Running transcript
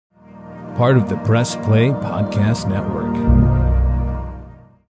part of the Press Play Podcast Network.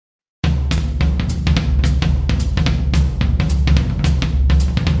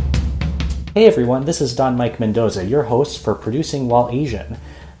 Hey everyone, this is Don Mike Mendoza, your host for Producing While Asian.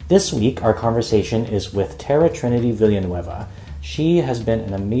 This week, our conversation is with Trinity Villanueva. She has been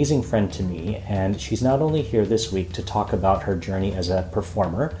an amazing friend to me, and she's not only here this week to talk about her journey as a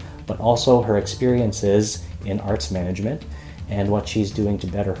performer, but also her experiences in arts management and what she's doing to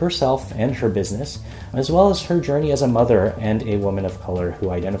better herself and her business, as well as her journey as a mother and a woman of color who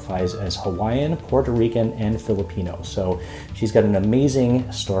identifies as Hawaiian, Puerto Rican, and Filipino. So she's got an amazing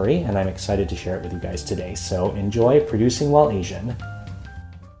story, and I'm excited to share it with you guys today. So enjoy Producing While Asian.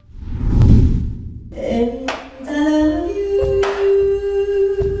 And I love you.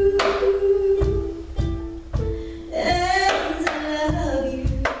 And I love you.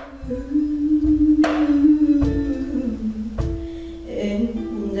 And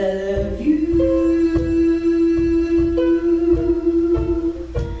I love you.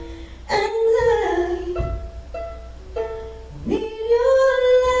 And I need your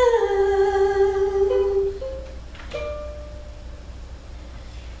love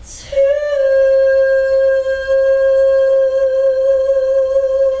too.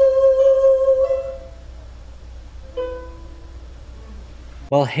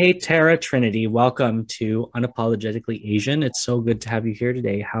 Well, hey, Trinity, welcome to Unapologetically Asian. It's so good to have you here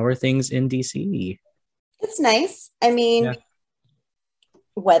today. How are things in DC? It's nice. I mean, Yeah.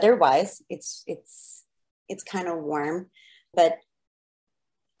 weather-wise, it's kind of warm, but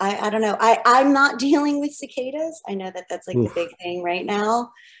I don't know. I'm not dealing with cicadas. I know that that's like Oof. the big thing right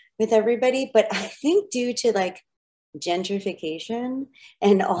now with everybody, but I think due to like gentrification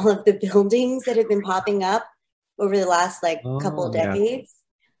and all of the buildings that have been popping up over the last like couple of Yeah. decades,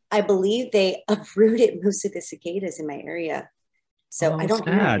 I believe they uprooted most of the cicadas in my area. So I don't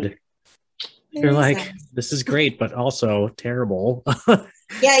know. Sad. You're Very like, sad. this is great, but also terrible.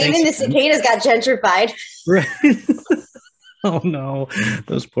 Yeah, even the Thanks, man. cicadas got gentrified. Right. Oh no,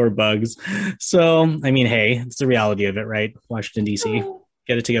 those poor bugs. So, I mean, hey, it's the reality of it, right? Washington, D.C.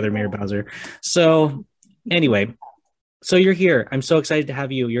 Get it together, Mayor Bowser. So, anyway, so you're here. I'm so excited to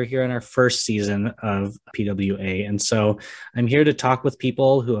have you. You're here in our first season of PWA. And so I'm here to talk with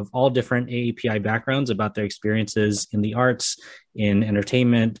people who have all different AAPI backgrounds about their experiences in the arts, in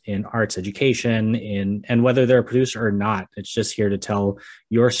entertainment, in arts education, and whether they're a producer or not. It's just here to tell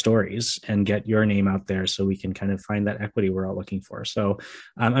your stories and get your name out there so we can kind of find that equity we're all looking for. So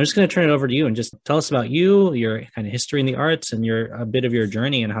I'm just going to turn it over to you and just tell us about you, your kind of history in the arts, and a bit of your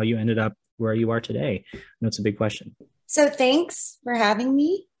journey and how you ended up where you are today. I know it's a big question. So thanks for having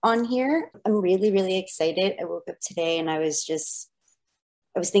me on here. I'm really, really excited. I woke up today and I was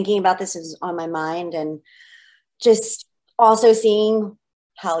thinking about this. It was on my mind, and just also seeing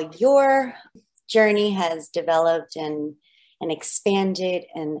how your journey has developed and expanded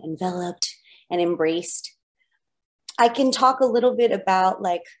and enveloped and embraced. I can talk a little bit about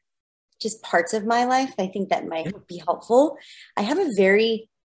like just parts of my life. I think that might be helpful. I have a very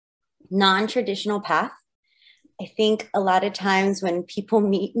non-traditional path. I think a lot of times when people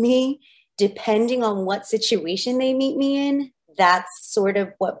meet me, depending on what situation they meet me in, that's sort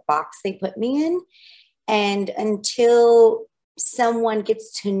of what box they put me in. And until someone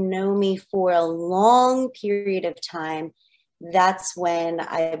gets to know me for a long period of time, that's when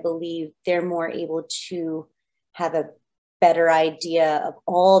I believe they're more able to have a better idea of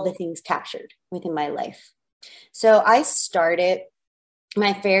all the things captured within my life. So I started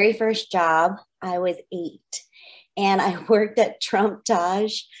my very first job. I was 8. And I worked at Trump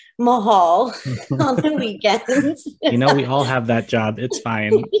Taj Mahal on the weekends. You know, we all have that job. It's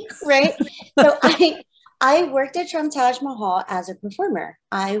fine. Right? So I worked at Trump Taj Mahal as a performer.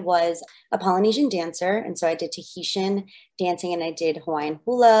 I was a Polynesian dancer. And so I did Tahitian dancing and I did Hawaiian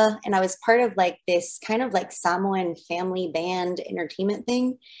hula. And I was part of like this kind of like Samoan family band entertainment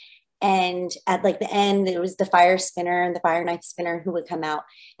thing. And at like the end, it was the fire spinner and the fire knife spinner who would come out.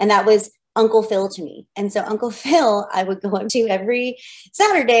 And that was Uncle Phil to me. And so Uncle Phil, I would go up to every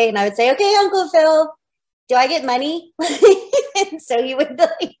Saturday and I would say, okay, Uncle Phil, do I get money? And so he would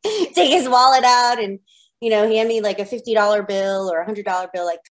like take his wallet out and, you know, hand me like a $50 bill or a $100 bill.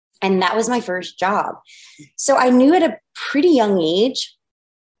 Like, and that was my first job. So I knew at a pretty young age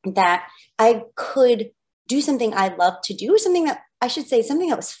that I could do something I loved to do, something that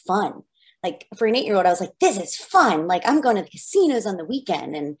was fun. Like for an 8-year-old, I was like, this is fun. Like I'm going to the casinos on the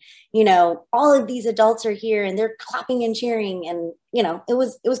weekend and, you know, all of these adults are here and they're clapping and cheering. And, you know, it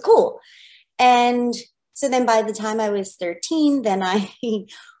was cool. And so then by the time I was 13, then I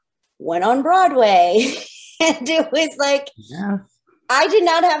went on Broadway and it was like, yeah. I did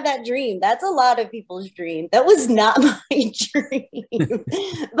not have that dream. That's a lot of people's dream. That was not my dream.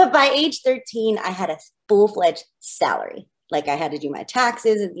 But by age 13, I had a full-fledged salary. Like I had to do my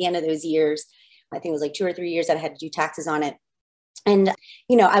taxes at the end of those years. I think it was like 2 or 3 years that I had to do taxes on it. And,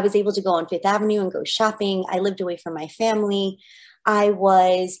 I was able to go on Fifth Avenue and go shopping. I lived away from my family. I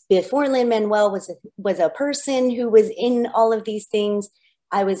was, before Lin-Manuel was a person who was in all of these things,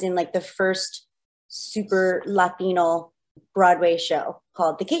 I was in like the first super Latino Broadway show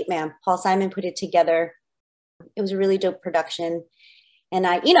called The Cape Man. Paul Simon put it together. It was a really dope production. And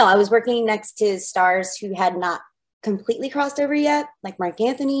I was working next to stars who had not completely crossed over yet, like Mark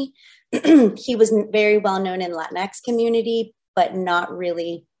Anthony. He was very well known in Latinx community, but not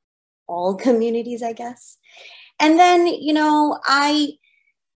really all communities, I guess. And then, I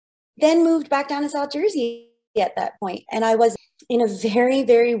then moved back down to South Jersey at that point. And I was in a very,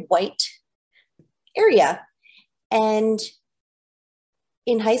 very white area. And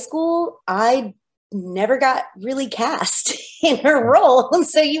in high school, I never got really cast in a role.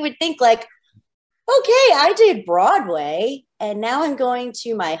 So you would think like, okay, I did Broadway and now I'm going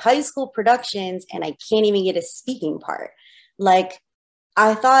to my high school productions and I can't even get a speaking part. Like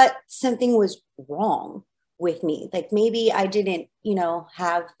I thought something was wrong with me. Like maybe I didn't,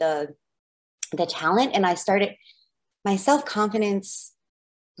 have the talent, and my self-confidence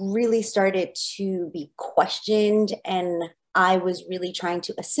really started to be questioned, and I was really trying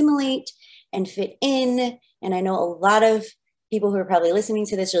to assimilate and fit in. And I know a lot of people who are probably listening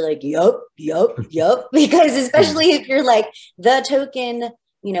to this are like, yup, because especially if you're like the token,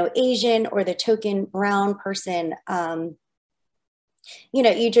 Asian or the token brown person, you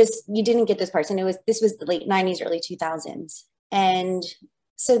didn't get this person. This was the late 90s, early 2000s. And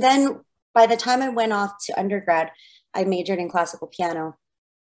so then by the time I went off to undergrad, I majored in classical piano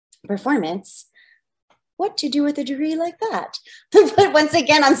performance. What to do with a degree like that? But once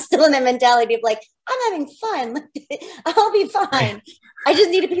again, I'm still in the mentality of like, I'm having fun. I'll be fine. I just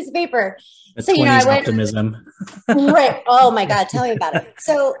need a piece of paper. The so, 20s I went optimism. right. Oh my God. Tell me about it.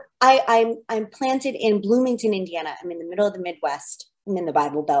 So I'm planted in Bloomington, Indiana. I'm in the middle of the Midwest. I'm in the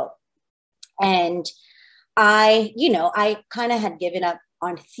Bible Belt. And I kind of had given up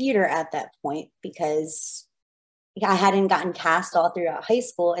on theater at that point because I hadn't gotten cast all throughout high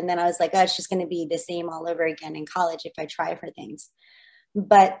school. And then I was like, oh, it's just going to be the same all over again in college if I try for things.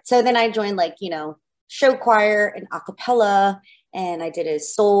 But so then I joined show choir and a cappella, and I did a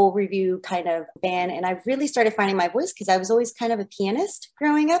soul review kind of band. And I really started finding my voice because I was always kind of a pianist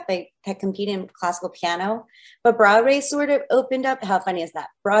growing up. I had competed in classical piano, but Broadway sort of opened up. How funny is that?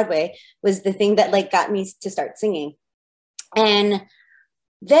 Broadway was the thing that got me to start singing. And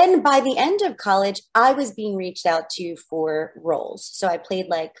then by the end of college, I was being reached out to for roles. So I played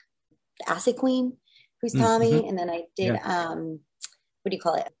the Acid Queen, who's Tommy. Mm-hmm. And then I did, what do you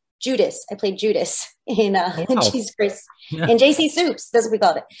call it? Judas. I played Judas in Jesus Christ and JC Soups. That's what we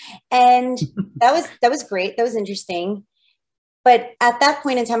called it. And that was great. That was interesting. But at that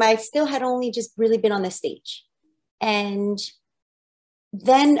point in time, I still had only just really been on the stage. And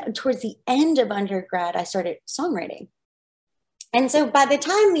then towards the end of undergrad, I started songwriting. And so by the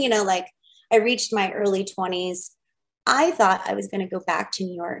time, I reached my early 20s, I thought I was going to go back to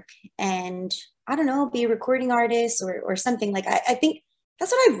New York and, I don't know, be a recording artist or something. I think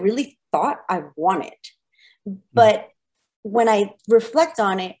that's what I really thought I wanted. But when I reflect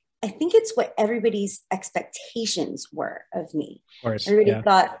on it, I think it's what everybody's expectations were of me. Of course, everybody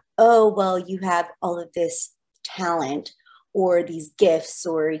thought, oh, well, you have all of this talent or these gifts,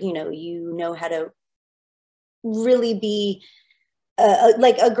 or, you know how to really be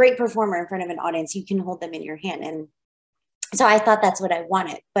a great performer in front of an audience. You can hold them in your hand. And so I thought that's what I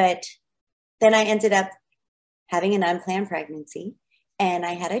wanted. But then I ended up having an unplanned pregnancy, and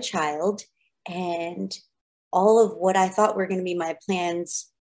I had a child, and all of what I thought were going to be my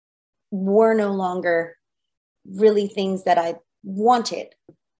plans were no longer really things that I wanted,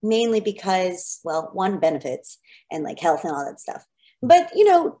 mainly because, well, one, benefits and health and all that stuff. But,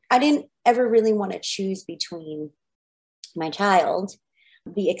 I didn't ever really want to choose between my child,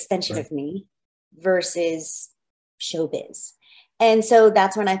 the extension of me, versus showbiz. And so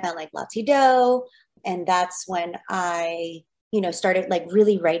that's when I found Latido. And that's when I, started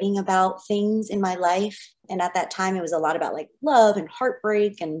really writing about things in my life. And at that time, it was a lot about love and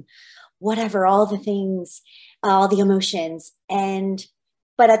heartbreak and whatever, all the things, all the emotions.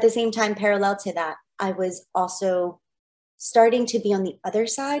 But at the same time, parallel to that, I was also starting to be on the other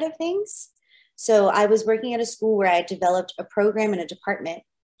side of things. So I was working at a school where I developed a program and a department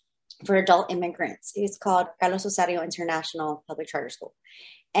for adult immigrants. It's called Carlos Osorio International Public Charter School.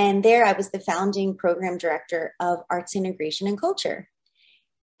 And there I was the founding program director of arts integration and culture.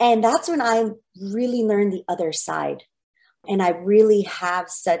 And that's when I really learned the other side. And I really have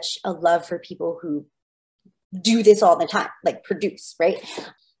such a love for people who do this all the time, like produce, right?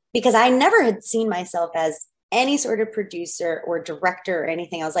 Because I never had seen myself as any sort of producer or director or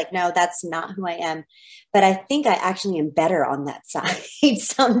anything. I was like, no, that's not who I am. But I think I actually am better on that side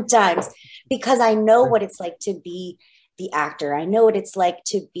sometimes, because I know what it's like to be the actor. I know what it's like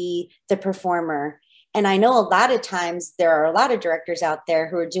to be the performer. And I know a lot of times there are a lot of directors out there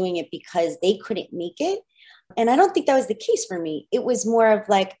who are doing it because they couldn't make it. And I don't think that was the case for me. It was more of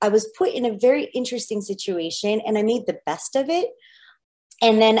like, I was put in a very interesting situation and I made the best of it.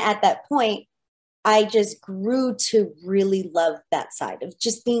 And then at that point, I just grew to really love that side of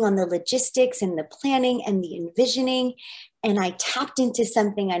just being on the logistics and the planning and the envisioning. And I tapped into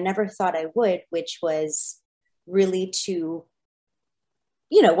something I never thought I would, which was really to,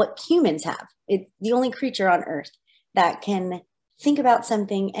 what humans have. It's the only creature on earth that can think about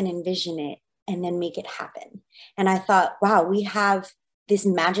something and envision it and then make it happen. And I thought, wow, we have this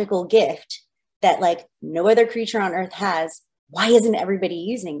magical gift that like no other creature on earth has. Why isn't everybody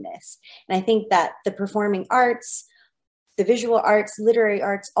using this? And I think that the performing arts, the visual arts, literary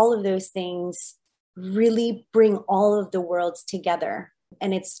arts, all of those things really bring all of the worlds together.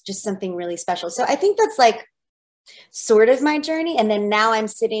 And it's just something really special. So I think that's like sort of my journey. And then now I'm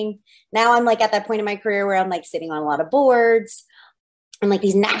like at that point in my career where I'm like sitting on a lot of boards and like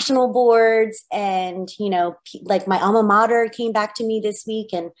these national boards. And, like my alma mater came back to me this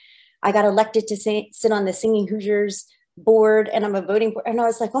week and I got elected to sit on the Singing Hoosiers board, and I'm a voting board. And I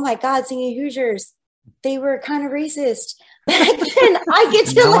was like, oh my God, Singing Hoosiers, they were kind of racist. But then I get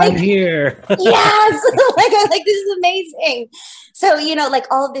to now I'm here. Yes. I'm like, this is amazing. So, like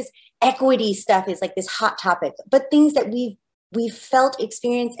all of this equity stuff is like this hot topic, but things that we've felt,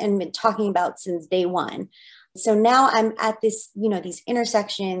 experienced, and been talking about since day one. So now I'm at this, these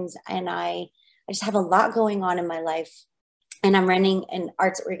intersections, and I just have a lot going on in my life, and I'm running an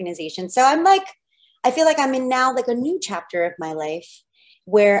arts organization. So I feel like I'm in now like a new chapter of my life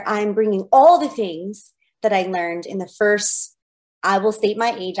where I'm bringing all the things that I learned in the first, I will state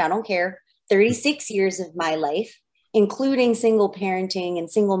my age, I don't care, 36 years of my life, including single parenting and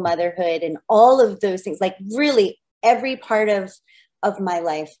single motherhood and all of those things, like really every part of my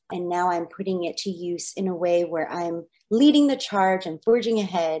life. And now I'm putting it to use in a way where I'm leading the charge and forging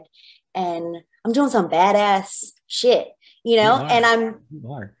ahead, and I'm doing some badass shit, and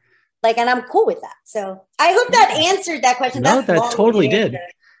and I'm cool with that. So I hope that answered that question. No, that totally did.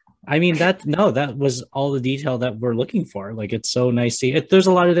 I mean, that was all the detail that we're looking for. Like, it's so nice to see it. There's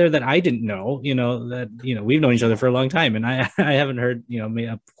a lot of there that I didn't know, we've known each other for a long time, and I haven't heard, maybe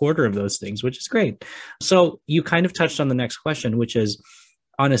a quarter of those things, which is great. So you kind of touched on the next question, which is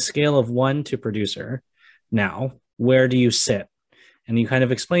on a scale of 1 to producer now, where do you sit? And you kind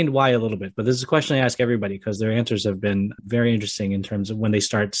of explained why a little bit, but this is a question I ask everybody because their answers have been very interesting in terms of when they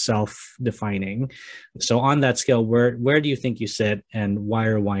start self-defining. So on that scale, where do you think you sit, and why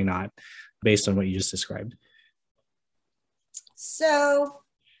or why not, based on what you just described? So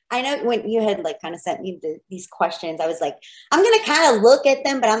I know when you had like kind of sent me these questions, I was like, I'm going to kind of look at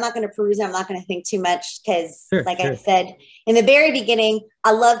them, but I'm not going to peruse them. I'm not going to think too much because I said in the very beginning,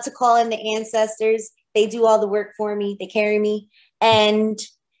 I love to call in the ancestors. They do all the work for me. They carry me. And,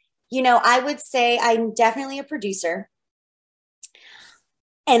 I would say I'm definitely a producer.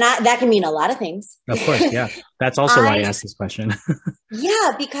 And that can mean a lot of things. Of course, yeah. That's also why I asked this question.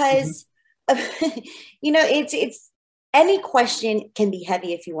 Yeah, because, it's any question can be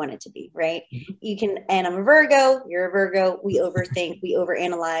heavy if you want it to be, right? Mm-hmm. You can, and I'm a Virgo, you're a Virgo. We overthink, we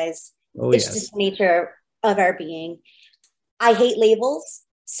overanalyze. It's just nature of our being. I hate labels.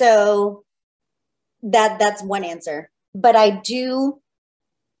 So that's one answer. But I do.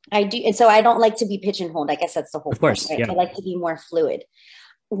 And so I don't like to be pigeonholed. I guess that's the whole point, right? Yeah. I like to be more fluid.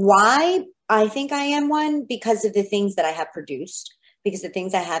 Why? I think I am one because of the things that I have produced, because of the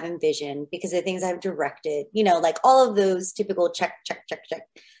things I have envisioned, because of the things I've directed, like all of those typical check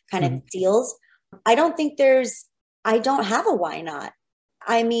kind of deals. I don't have a why not.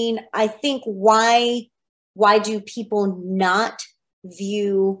 I mean, I think why do people not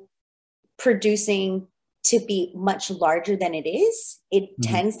view producing to be much larger than it is? It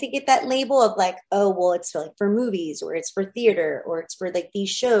tends to get that label of like, oh, well, it's like for movies, or it's for theater, or it's for like these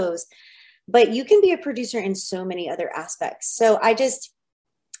shows. But you can be a producer in so many other aspects. So I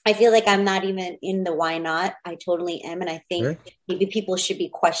feel like I'm not even in the why not. I totally am. And I think maybe people should be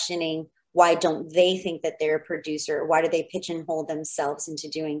questioning, why don't they think that they're a producer? Why do they pigeonhole themselves into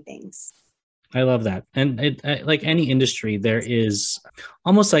doing things? I love that. And like any industry, there is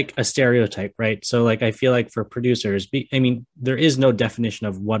almost like a stereotype, right? So, like, I feel like for producers, I mean, there is no definition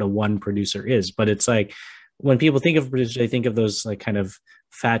of what a one producer is, but it's like when people think of producers, they think of those like kind of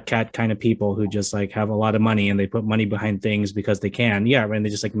fat cat kind of people who just like have a lot of money and they put money behind things because they can. Yeah. And they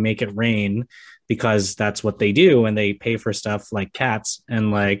just like make it rain because that's what they do. And they pay for stuff like cats.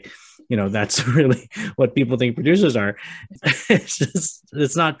 And like, that's really what people think producers are.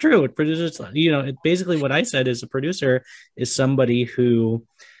 It's not true. Producers, basically what I said is a producer is somebody who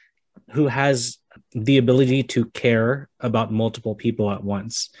has the ability to care about multiple people at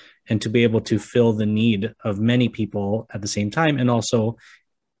once and to be able to fill the need of many people at the same time, and also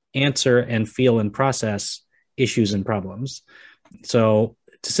answer and feel and process issues and problems. So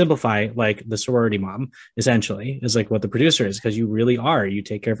to simplify, like the sorority mom essentially is like what the producer is, because you really are, you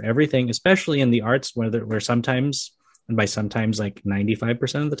take care of everything, especially in the arts where sometimes, and by sometimes like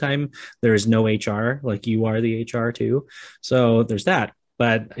 95% of the time, there is no HR, like you are the HR too. So there's that.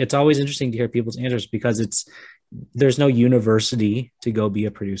 But it's always interesting to hear people's answers because there's no university to go be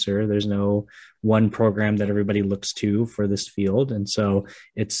a producer. There's no one program that everybody looks to for this field. And so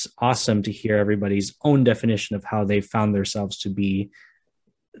it's awesome to hear everybody's own definition of how they found themselves to be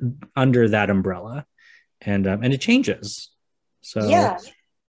under that umbrella. And it changes. So yeah,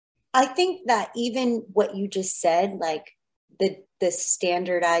 I think that even what you just said, like the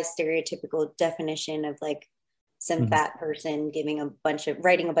standardized stereotypical definition of like some fat person writing a bunch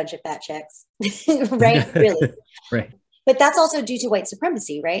of fat checks, right? Really. Right. But that's also due to white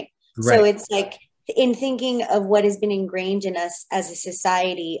supremacy, right? So it's like in thinking of what has been ingrained in us as a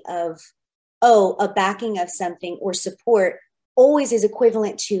society of, a backing of something or support always is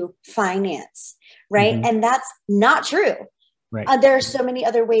equivalent to finance, right? And that's not true. Right. There are so many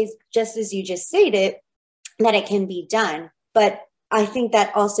other ways, just as you just stated, that it can be done. But I think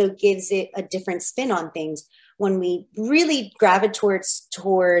that also gives it a different spin on things when we really gravitate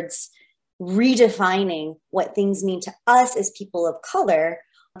towards redefining what things mean to us as people of color,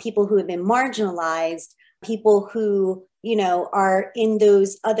 people who have been marginalized, people who, are in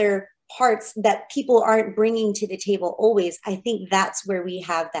those other parts that people aren't bringing to the table always. I think that's where we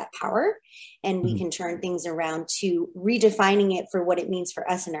have that power, and we can turn things around to redefining it for what it means for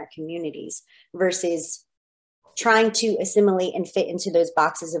us in our communities versus trying to assimilate and fit into those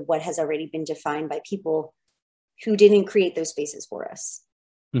boxes of what has already been defined by people who didn't create those spaces for us.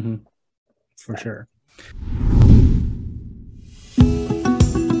 For sure.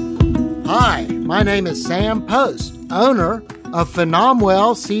 Hi, my name is Sam Post, owner of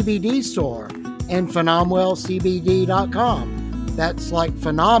Phenomenal CBD store and phenomenalcbd.com. That's like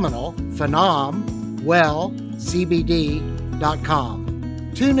phenomenal, CBD.com.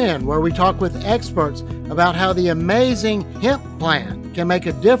 Tune in where we talk with experts about how the amazing hemp plant can make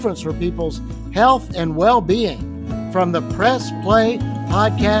a difference for people's health and well-being from the Press Play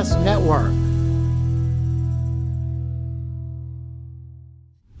Podcast Network.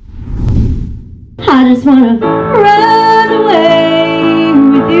 I just wanna run away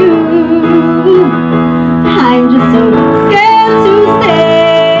with you. I'm just so scared to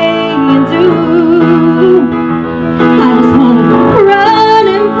stay into. I just wanna run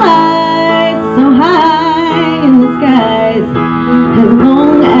and fly so high in the skies, as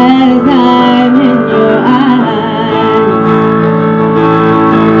long as I'm in your eyes.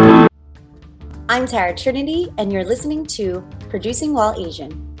 I'm Tara Trinity, and you're listening to Producing While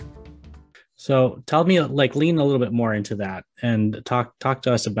Asian. So tell me, like, lean a little bit more into that and talk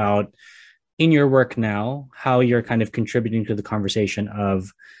to us about, in your work now, how you're kind of contributing to the conversation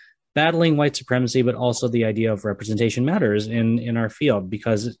of battling white supremacy, but also the idea of representation matters in our field.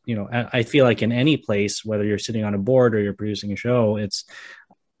 Because, I feel like in any place, whether you're sitting on a board or you're producing a show, it's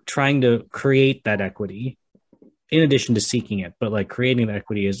trying to create that equity in addition to seeking it. But like creating that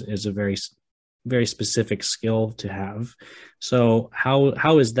equity is a very, very specific skill to have. So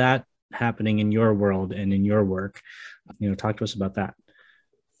how is that happening in your world and in your work? Talk to us about that.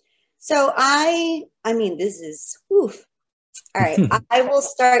 So I mean, this is, oof. All right. I will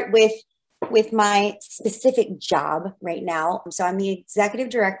start with my specific job right now. So I'm the executive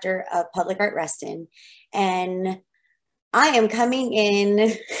director of Public Art Reston, and I am coming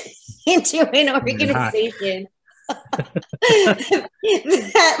in into an organization that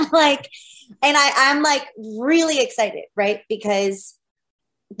like, and I'm like really excited, right? Because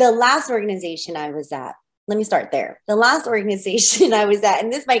the last organization I was at, let me start there. The last organization I was at,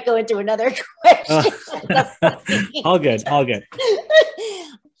 and this might go into another question. All good.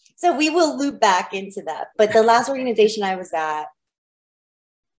 So we will loop back into that. But the last organization I was at,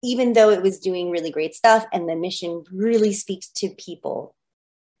 even though it was doing really great stuff and the mission really speaks to people,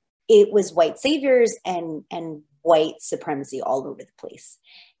 it was white saviors and white supremacy all over the place.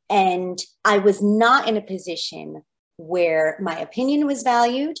 And I was not in a position where my opinion was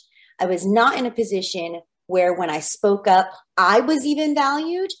valued. I was not in a position where when I spoke up, I was even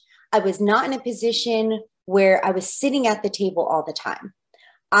valued. I was not in a position where I was sitting at the table all the time.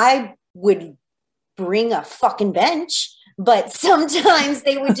 I would bring a fucking bench, but sometimes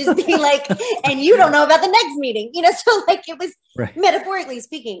they would just be like, and you don't know about the next meeting, you know? So like, it was Right. Metaphorically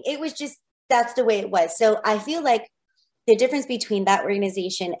speaking, it was just, that's the way it was. So I feel like the difference between that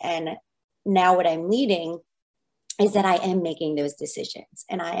organization and now what I'm leading is that I am making those decisions.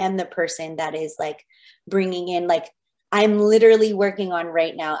 And I am the person that is like bringing in, like, I'm literally working on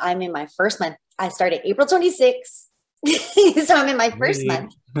right now. I'm in my first month. I started April 26th. So I'm in my first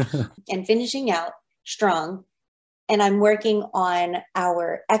month and finishing out strong. And I'm working on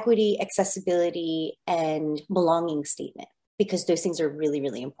our equity, accessibility, and belonging statement, because those things are really,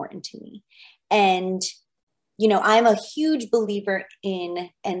 really important to me. And, you know, I'm a huge believer in,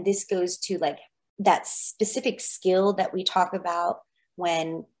 and this goes to like that specific skill that we talk about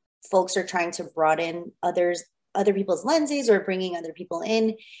when folks are trying to broaden other people's lenses or bringing other people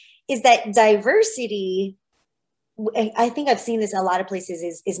in, is that diversity, I think I've seen this in a lot of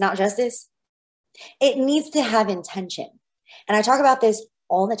places, is not justice. It needs to have intention. And I talk about this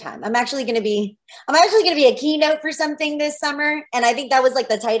all the time. I'm actually going to be a keynote for something this summer. And I think that was like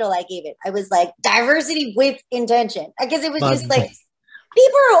the title I gave it. I was like, diversity with intention. I guess it was just like,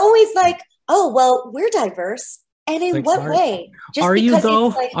 people are always like, oh, well, we're diverse. And in Like, what way? Just are you because though?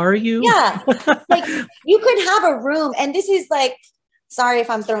 it's like, Are you? yeah. Like, you could have a room, and this is like, sorry if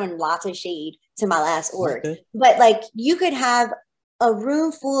I'm throwing lots of shade to my last org, Okay. but like, you could have a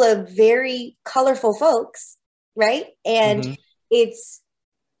room full of very colorful folks, right? And it's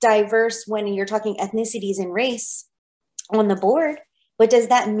diverse when you're talking ethnicities and race on the board. But does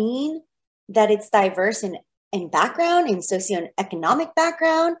that mean that it's diverse in background, in socioeconomic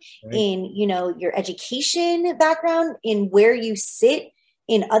background, Right. in, you know, your education background, in where you sit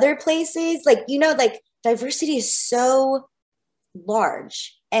in other places? Like, you know, like, diversity is so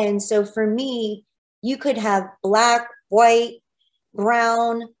large. And so for me, you could have Black, white,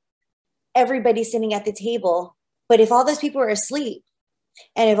 brown, everybody sitting at the table. But if all those people are asleep,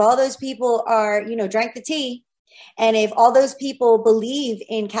 and if all those people are, you know, drank the tea, and if all those people believe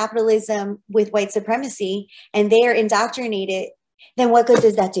in capitalism with white supremacy and they're indoctrinated, then what good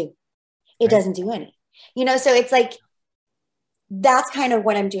does that do? It doesn't do any, you know? So it's like, that's kind of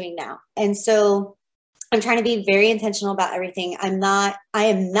what I'm doing now. And so I'm trying to be very intentional about everything. I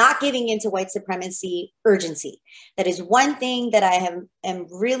am not giving into white supremacy urgency. That is one thing that I am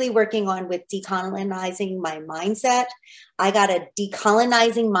really working on with decolonizing my mindset. I got a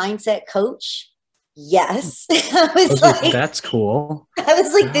decolonizing mindset coach. Yes. I was like, that's cool. I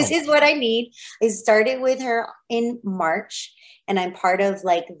was like, Wow. This is what I need. I started with her in March, and I'm part of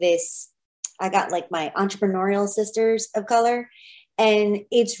like this. I got like my entrepreneurial sisters of color. And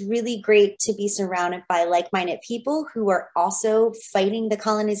it's really great to be surrounded by like-minded people who are also fighting the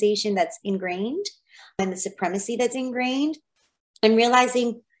colonization that's ingrained and the supremacy that's ingrained, and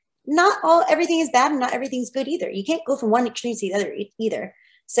realizing everything is bad and not everything's good either. You can't go from one extreme to the other either.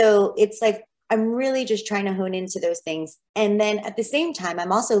 So it's like, I'm really just trying to hone into those things. And then at the same time,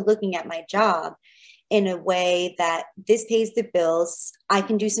 I'm also looking at my job in a way that this pays the bills. I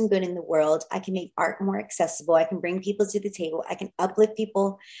can do some good in the world. I can make art more accessible. I can bring people to the table. I can uplift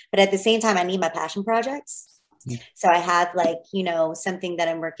people. But at the same time, I need my passion projects. So I have like, you know, something that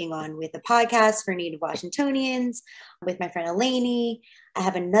I'm working on with a podcast for Native Washingtonians with my friend Elaney. I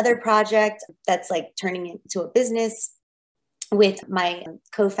have another project that's like turning into a business with my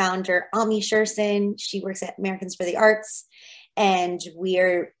co-founder, Ami Sherson. She works at Americans for the Arts. And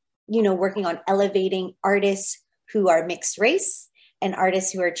we're, you know, working on elevating artists who are mixed race and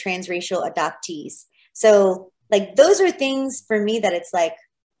artists who are transracial adoptees. So like, those are things for me that it's like,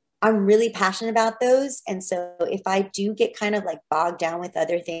 I'm really passionate about those. And so if I do get kind of like bogged down with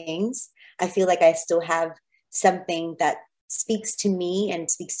other things, I feel like I still have something that speaks to me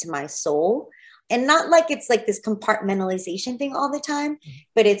and speaks to my soul. And not like it's like this compartmentalization thing all the time,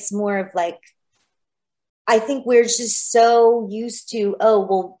 but it's more of like, I think we're just so used to, oh,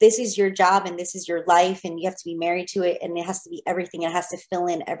 well, this is your job and this is your life and you have to be married to it and it has to be everything. It has to fill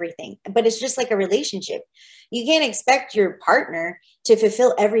in everything. But it's just like a relationship. You can't expect your partner to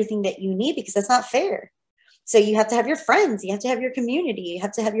fulfill everything that you need, because that's not fair. So you have to have your friends, you have to have your community, you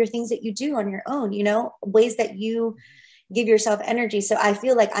have to have your things that you do on your own, you know, ways that you give yourself energy. So I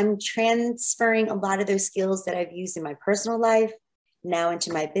feel like I'm transferring a lot of those skills that I've used in my personal life now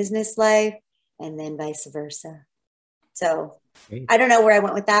into my business life, and then vice versa. So Great. I don't know where I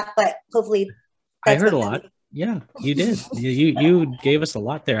went with that, but hopefully I heard a lot. Yeah, you did. You gave us a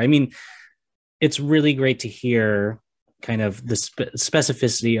lot there. I mean, it's really great to hear kind of the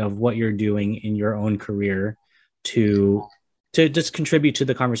specificity of what you're doing in your own career to just contribute to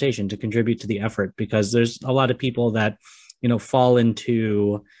the conversation, to contribute to the effort, because there's a lot of people that, fall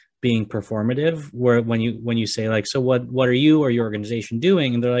into being performative, where when you say like, so what are you or your organization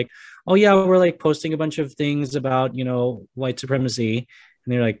doing? And they're like, oh yeah, we're like posting a bunch of things about, white supremacy.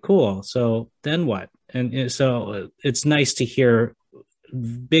 And they're like, cool. So then what? And so it's nice to hear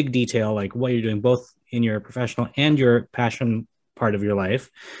big detail, like what you're doing, both in your professional and your passion part of your life,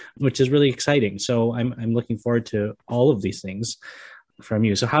 which is really exciting. So I'm looking forward to all of these things from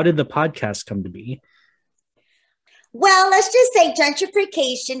you. So how did the podcast come to be? Well, let's just say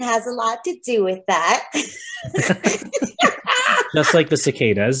gentrification has a lot to do with that. Just like the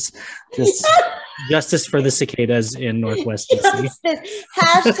cicadas, just justice for the cicadas in Northwest DC.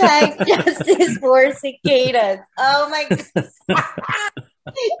 Hashtag justice for cicadas. Oh my God.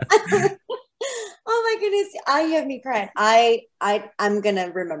 Oh my goodness. You have me crying. I'm going to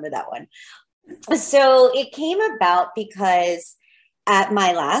remember that one. So it came about because at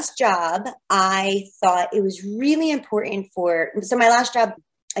my last job, I thought it was really important so my last job,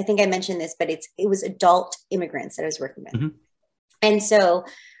 I think I mentioned this, but it was adult immigrants that I was working with. Mm-hmm. And so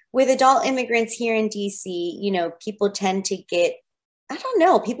with adult immigrants here in DC, people tend to get, I don't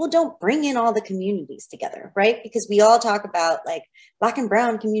know, people don't bring in all the communities together, right? Because we all talk about like Black and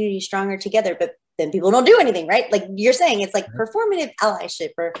brown communities stronger together, but then people don't do anything, right? Like you're saying, it's like performative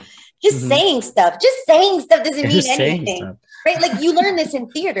allyship or just saying stuff. Just saying stuff doesn't mean anything, right? Like you learn this in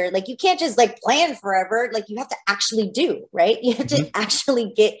theater. Like you can't just like plan forever. Like you have to actually do, right? You have to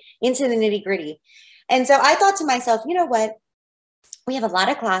actually get into the nitty gritty. And so I thought to myself, you know what? We have a lot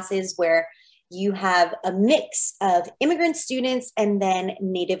of classes where you have a mix of immigrant students and then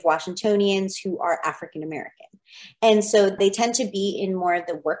Native Washingtonians who are African American. And so they tend to be in more of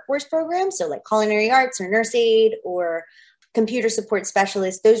the workforce programs. So like culinary arts or nurse aid or computer support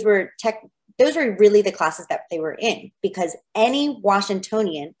specialists. Those were really the classes that they were in, because any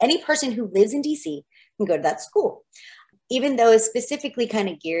Washingtonian, any person who lives in DC can go to that school, even though it's specifically kind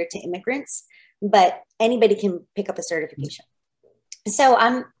of geared to immigrants, but anybody can pick up a certification. So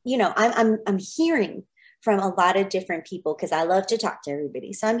I'm hearing from a lot of different people, because I love to talk to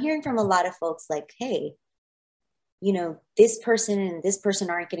everybody. So I'm hearing from a lot of folks like, hey, this person and this person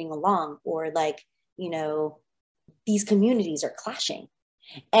aren't getting along, or like, these communities are clashing.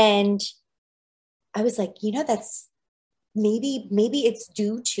 And I was like, that's maybe it's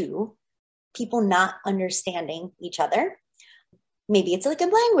due to people not understanding each other. Maybe it's like a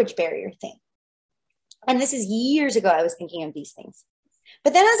language barrier thing. And this is years ago, I was thinking of these things.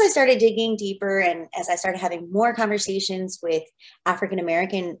 But then as I started digging deeper and as I started having more conversations with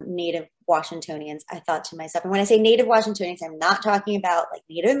African-American Native Washingtonians, I thought to myself, and when I say Native Washingtonians, I'm not talking about like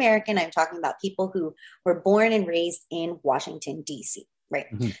Native American, I'm talking about people who were born and raised in Washington, D.C., right?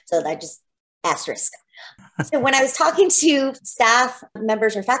 Mm-hmm. So that just asterisk. So when I was talking to staff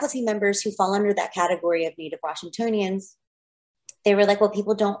members or faculty members who fall under that category of Native Washingtonians, they were like, well,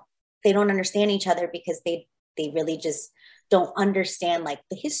 they don't understand each other because they really just don't understand like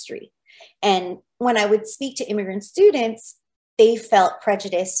the history. And when I would speak to immigrant students, they felt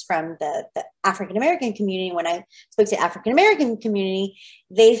prejudice from the African-American community. When I spoke to African-American community,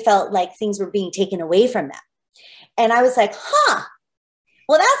 they felt like things were being taken away from them. And I was like,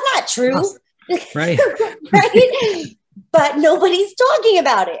 well, that's not true. Right. Right. But nobody's talking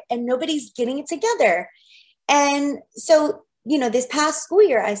about it and nobody's getting it together. And so, this past school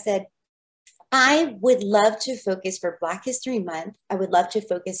year, I said, I would love to focus for Black History Month. I would love to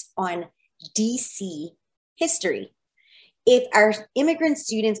focus on DC history. If our immigrant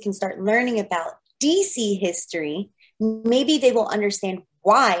students can start learning about DC history, maybe they will understand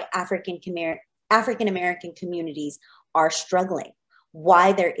why African American communities are struggling,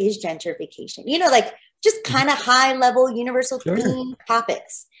 why there is gentrification, like just kind of high level universal theme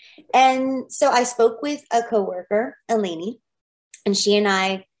topics. And so I spoke with a coworker, Eleni, and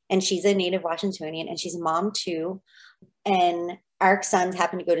she's a Native Washingtonian and she's a mom too. And our sons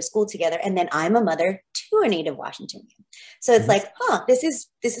happen to go to school together. And then I'm a mother to a Native Washingtonian. So it's like, this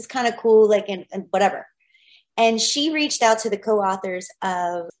is kind of cool, like, and whatever. And she reached out to the co-authors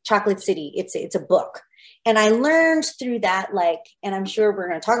of Chocolate City. It's a book. And I learned through that, and I'm sure we're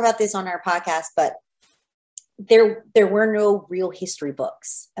going to talk about this on our podcast, but there were no real history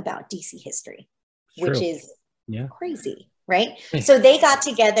books about DC history, which is crazy. right? So they got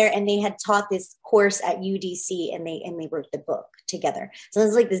together and they had taught this course at UDC, and they wrote the book together. So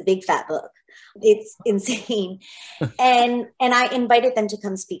it's like this big fat book. It's insane. And I invited them to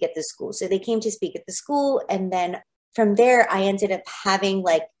come speak at the school. So they came to speak at the school. And then from there, I ended up having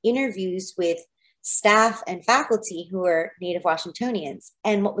like interviews with staff and faculty who are Native Washingtonians.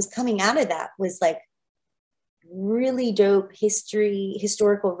 And what was coming out of that was like really dope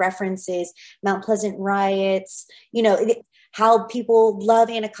historical references, Mount Pleasant riots, how people love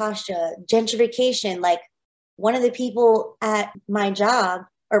Anacostia, gentrification. Like one of the people at my job,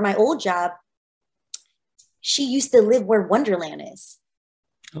 or my old job, she used to live where Wonderland is.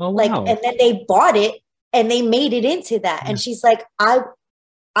 Oh, wow. Like, and then they bought it and they made it into that. And she's like,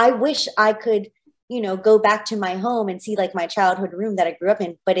 I wish I could, go back to my home and see like my childhood room that I grew up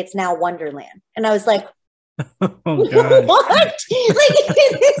in, but it's now Wonderland. And I was like, oh God. What? Like,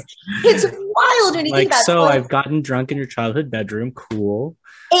 it's wild when you think about it. So I've gotten drunk in your childhood bedroom. Cool.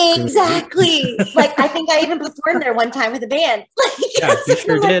 Exactly. Like, I think I even performed there one time with a band. Like, yeah, you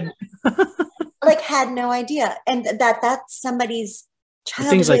sure did. Like, had no idea. And that's somebody's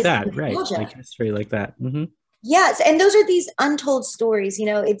childhood. Things like that, right? Like history like that. Mm-hmm. Yes. And those are these untold stories.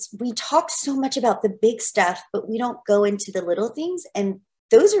 We talk so much about the big stuff, but we don't go into the little things. And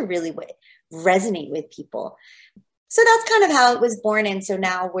those are really what resonate with people. So that's kind of how it was born. And so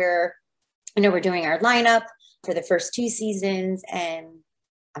now we're doing our lineup for the first 2 seasons, and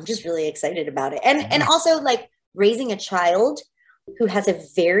I'm just really excited about it. And also like raising a child who has a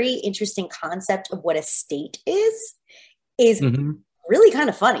very interesting concept of what a state is mm-hmm. really kind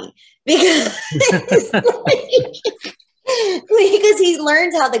of funny because he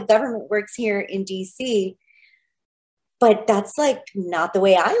learns how the government works here in DC. But that's like not the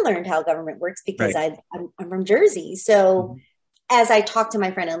way I learned how government works, because right. I'm from Jersey. So as I talked to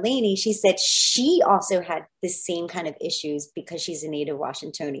my friend Eleni, she said she also had the same kind of issues because she's a Native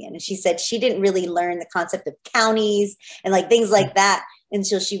Washingtonian. And she said she didn't really learn the concept of counties and like things like that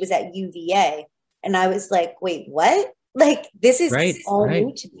until she was at UVA. And I was like, wait, what? Like, this is all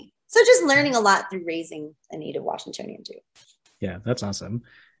new to me. So just learning a lot through raising a Native Washingtonian too. Yeah, that's awesome.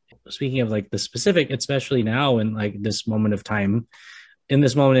 Speaking of like the specific, especially now in like this moment of time, in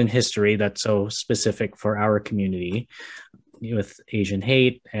this moment in history that's so specific for our community, with Asian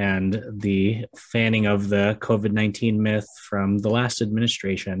hate and the fanning of the COVID-19 myth from the last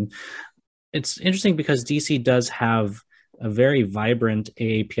administration, it's interesting because DC does have a very vibrant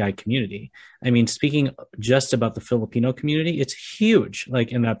AAPI community. I mean, speaking just about the Filipino community, it's huge,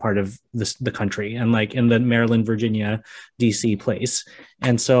 like in that part of the country and like in the Maryland, Virginia, DC place.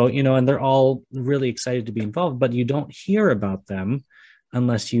 And so, and they're all really excited to be involved, but you don't hear about them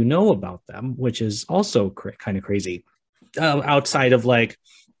unless you know about them, which is also kind of crazy. Outside of like,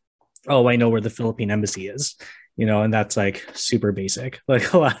 oh, I know where the Philippine embassy is. And that's like super basic.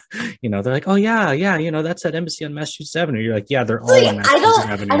 Like a lot, they're like, oh yeah, that's that embassy on Massachusetts Avenue. You're like, yeah, they're all on Massachusetts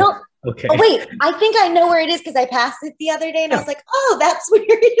Avenue. I don't. Okay. Oh, wait, I think I know where it is because I passed it the other day and I was like, oh, that's where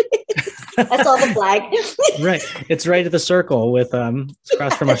it is. I saw the flag. Right. It's right at the circle with it's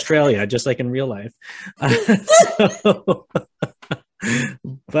across from Australia, just like in real life.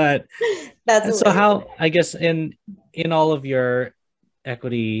 But that's so how, I guess, in all of your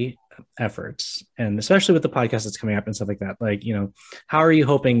equity efforts, and especially with the podcast that's coming up and stuff like that, like, how are you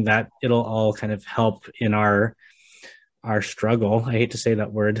hoping that it'll all kind of help in our struggle? I hate to say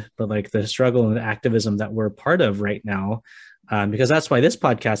that word, but like the struggle and the activism that we're part of right now, because that's why this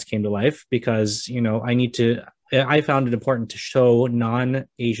podcast came to life, because, I found it important to show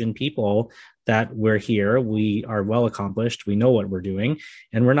non-Asian people that we're here, we are well accomplished, we know what we're doing,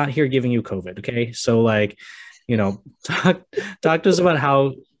 and we're not here giving you COVID. Okay. So like, talk to us about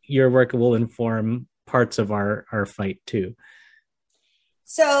how your work will inform parts of our fight too.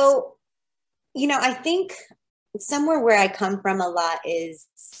 So, I think somewhere where I come from a lot is,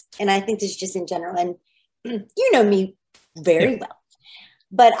 and I think this is just in general, and you know me very well,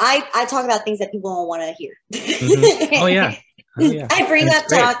 but I talk about things that people don't want to hear. Mm-hmm. Oh yeah. I bring up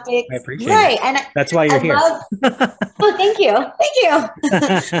topics. I appreciate it. And that's why you're here. Oh, thank you.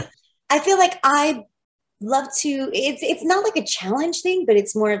 I feel like I love to, it's not like a challenge thing, but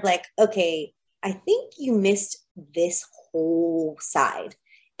it's more of like, okay, I think you missed this whole side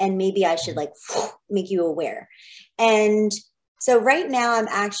and maybe I should like make you aware. And so right now I'm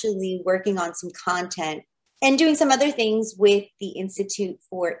actually working on some content and doing some other things with the Institute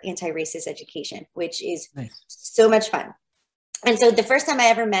for Anti-Racist Education, which is so much fun. And so the first time I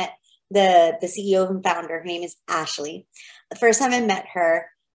ever met the CEO and founder, her name is Ashley. The first time I met her,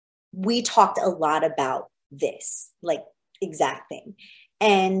 we talked a lot about this, like exact thing.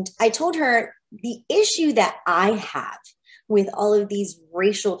 And I told her the issue that I have with all of these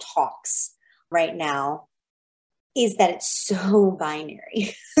racial talks right now is that it's so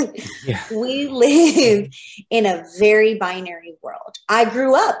binary. Yeah. We live in a very binary world. I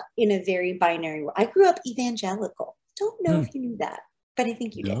grew up in a very binary world. I grew up evangelical. Don't know if you knew that, but I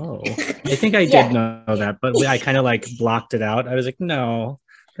think you did. No, I think I did know that, but I kind of like blocked it out. I was like, no.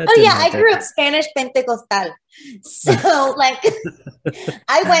 I grew up Spanish Pentecostal. So like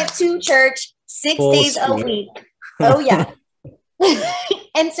I went to church 6 days a week. Oh yeah.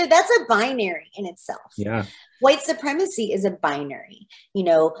 And so that's a binary in itself. Yeah. White supremacy is a binary,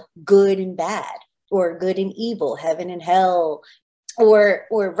 good and bad, or good and evil, heaven and hell, or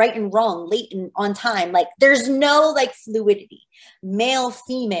right and wrong, late and on time. Like there's no like fluidity, male,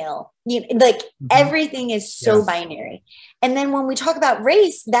 female, everything is so binary. And then when we talk about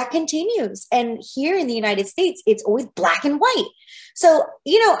race, that continues. And here in the United States, it's always black and white. So,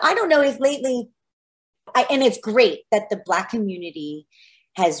 I don't know if lately, and it's great that the Black community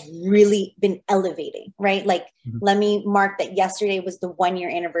has really been elevating, right? Like, let me mark that yesterday was the 1-year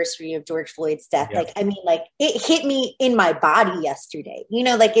anniversary of George Floyd's death. Yeah. Like, it hit me in my body yesterday,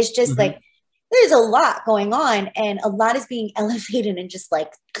 it's just like, there's a lot going on and a lot is being elevated and just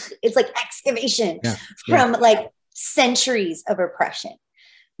like, it's like excavation from like centuries of oppression.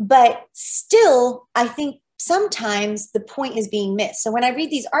 But still, I think sometimes the point is being missed. So when I read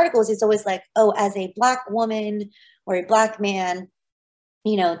these articles, it's always like, oh, as a Black woman or a Black man,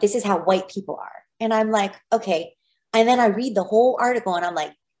 this is how white people are. And I'm like, okay. And then I read the whole article and I'm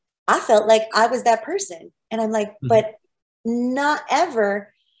like, I felt like I was that person. And I'm like, but not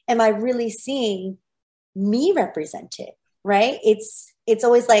ever am I really seeing me represented, right? It's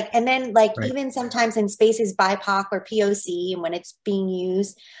always like, and then like, even sometimes in spaces BIPOC or POC, and when it's being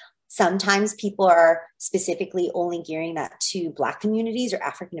used, sometimes people are specifically only gearing that to Black communities or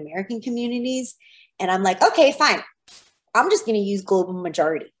African-American communities. And I'm like, okay, fine. I'm just going to use global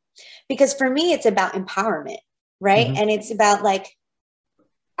majority because for me, it's about empowerment, right? And it's about like,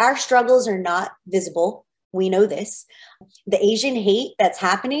 our struggles are not visible. We know this. The Asian hate that's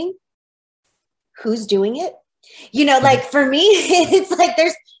happening, who's doing it? Like for me, it's like,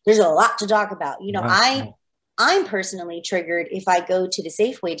 there's a lot to talk about. I'm personally triggered if I go to the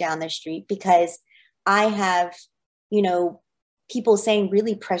Safeway down the street because I have, people saying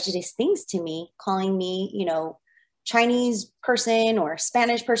really prejudiced things to me, calling me, Chinese person or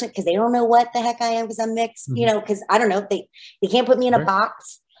Spanish person because they don't know what the heck I am because I'm mixed, because I don't know, they can't put me in a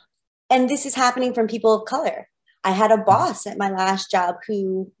box. And this is happening from people of color. I had a boss at my last job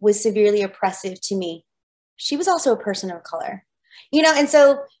who was severely oppressive to me. She was also a person of color, and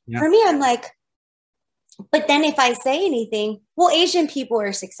so for me, I'm like, but then if I say anything, well, Asian people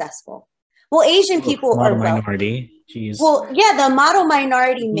are successful. Well, Asian people are minority. Jeez. Well, yeah, the model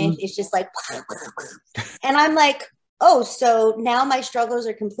minority myth is just like, and I'm like, oh, so now my struggles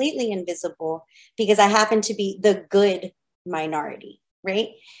are completely invisible because I happen to be the good minority, right?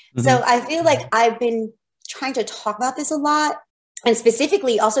 So I feel like I've been trying to talk about this a lot. And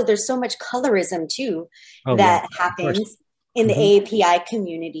specifically, also, there's so much colorism too that happens in the AAPI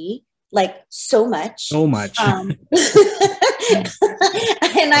community. Like so much. And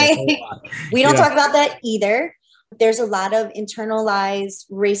we don't talk about that either. There's a lot of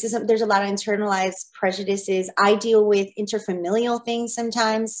internalized racism. There's a lot of internalized prejudices. I deal with interfamilial things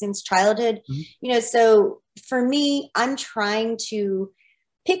sometimes since childhood, so for me, I'm trying to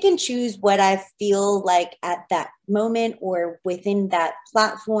pick and choose what I feel like at that moment or within that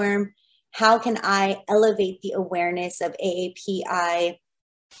platform. How can I elevate the awareness of AAPI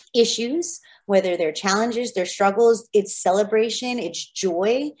issues, whether they're challenges, they're struggles, it's celebration, it's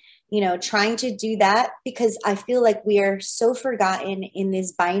joy, trying to do that because I feel like we are so forgotten in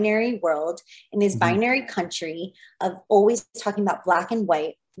this binary world, in this binary country of always talking about Black and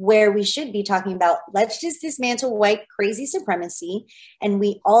white, where we should be talking about, let's just dismantle white crazy supremacy. And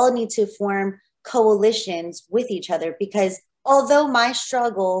we all need to form coalitions with each other because although my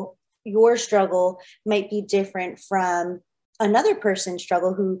struggle, your struggle might be different from another person's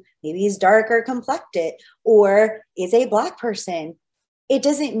struggle who maybe is darker complected or is a Black person, it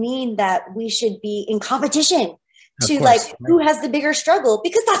doesn't mean that we should be in competition to like who has the bigger struggle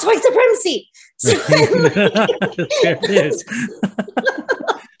because that's white supremacy. So, there it is.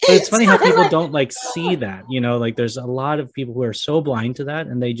 But it's funny how people don't like see that, like there's a lot of people who are so blind to that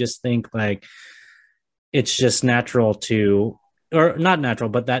and they just think like it's just natural to, or not natural,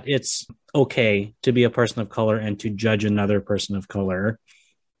 but that it's okay to be a person of color and to judge another person of color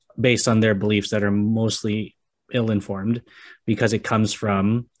based on their beliefs that are mostly ill-informed because it comes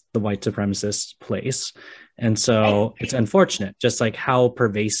from the white supremacist place. And so it's unfortunate, just like how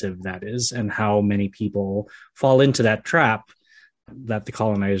pervasive that is and how many people fall into that trap that the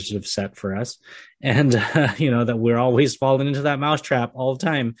colonizers have set for us. And, that we're always falling into that mousetrap all the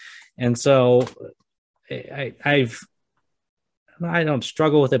time. And so I don't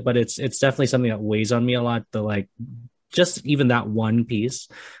struggle with it, but it's definitely something that weighs on me a lot. The like, just even that one piece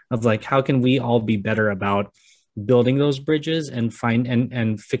of like, how can we all be better about building those bridges and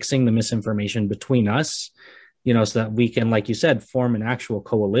fixing the misinformation between us, so that we can, like you said, form an actual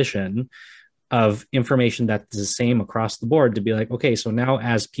coalition of information that's the same across the board to be like, okay, so now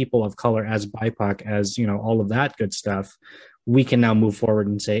as people of color, as BIPOC, as, all of that good stuff, we can now move forward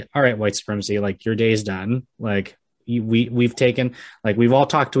and say, all right, white supremacy, like your day's done. Like we've taken, like, we've all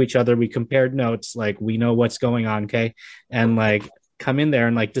talked to each other. We compared notes, like we know what's going on. Okay. And like, come in there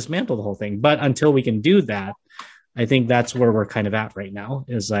and like dismantle the whole thing. But until we can do that, I think that's where we're kind of at right now,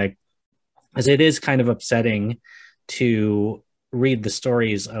 is like, as it is kind of upsetting to read the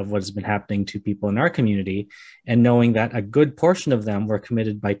stories of what has been happening to people in our community and knowing that a good portion of them were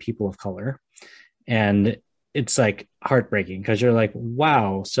committed by people of color. And it's like heartbreaking, because you're like,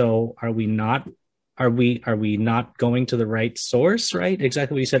 wow, so are we not going to the right source, right?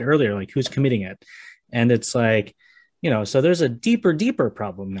 Exactly what you said earlier, like who's committing it? And it's like, so there's a deeper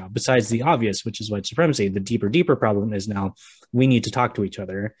problem now, besides the obvious, which is white supremacy. The deeper problem is now we need to talk to each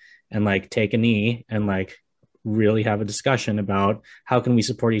other and like take a knee and like really have a discussion about how can we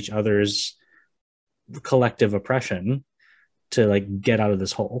support each other's collective oppression to like get out of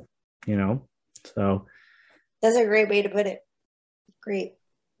this hole, So that's a great way to put it. Great.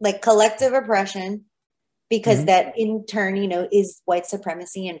 Like collective oppression, because that in turn, is white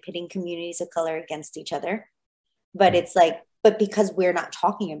supremacy and pitting communities of color against each other. But it's like, but because we're not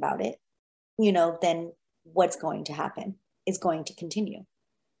talking about it, then what's going to happen is going to continue,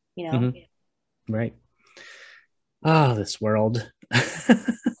 Right. Oh, this world.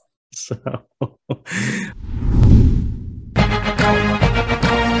 So.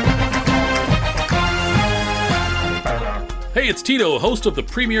 Hey, it's Tito, host of the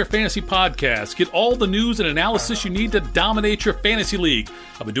Premier Fantasy Podcast. Get all the news and analysis you need to dominate your fantasy league.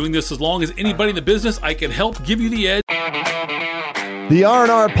 I've been doing this as long as anybody in the business. I can help give you the edge. The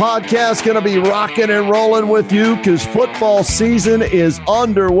R&R Podcast going to be rocking and rolling with you because football season is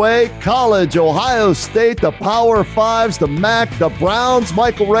underway. College, Ohio State, the Power Fives, the MAC, the Browns.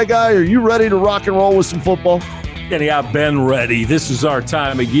 Michael Regai, are you ready to rock and roll with some football? Kenny, I've been ready. This is our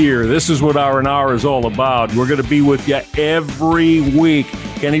time of year. This is what R&R is all about. We're going to be with you every week.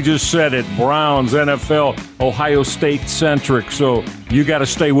 Kenny just said it. Browns, NFL, Ohio State centric. So you got to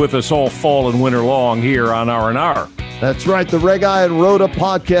stay with us all fall and winter long here on R&R. That's right. The Regai and Rhoda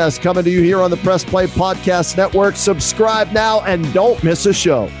podcast coming to you here on the Press Play Podcast Network. Subscribe now and don't miss a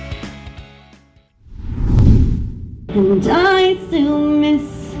show. And I still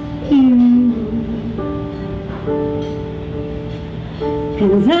miss you.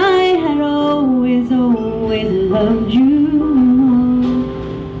 'Cause I had always loved you.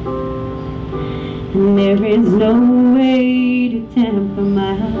 And there is no way to temper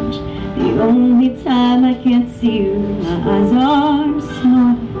my heart. The only time I can't see you, my eyes are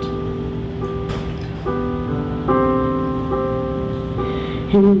smart.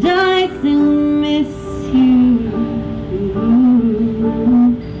 And I still miss you.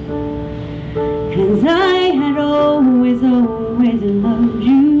 'Cause I had always loved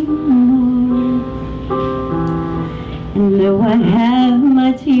you more. And though I have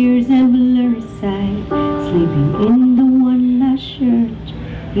my tears and blurry sight, sleeping in the one-last shirt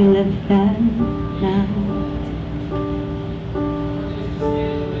you left that night.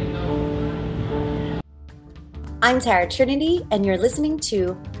 I'm Tara Trinity, and you're listening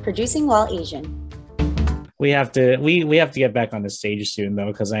to Producing While Asian. We have to get back on the stage soon,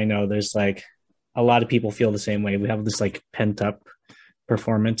 though, because I know there's like a lot of people feel the same way. We have this like pent up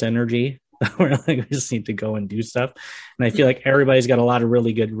performance energy where like we just need to go and do stuff. And I feel like everybody's got a lot of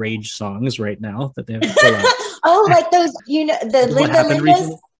really good rage songs right now that they have to fill out. Oh, like those, the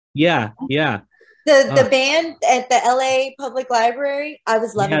Lindas? Yeah. The band at the LA Public Library. I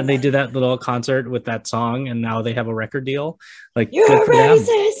was loving they that. did that little concert with that song, and now they have a record deal. Like, you're racist,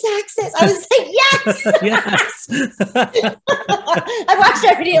 sexist. I was like, yes. Yes. I watched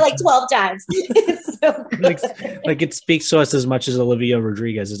that video like 12 times. It's so good. Like it speaks to us as much as Olivia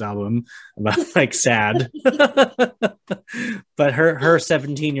Rodriguez's album about like sad. But her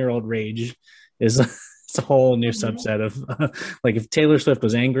 17-year-old rage is it's a whole new subset of like if Taylor Swift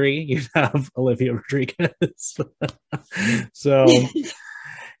was angry, you'd have Olivia Rodriguez. So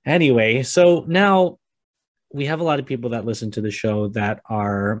anyway, so now we have a lot of people that listen to the show that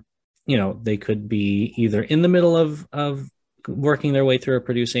are, they could be either in the middle of working their way through a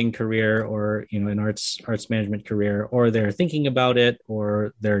producing career, or an arts management career, or they're thinking about it,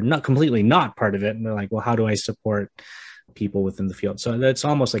 or they're not completely not part of it, and they're like, well, how do I support people within the field? So that's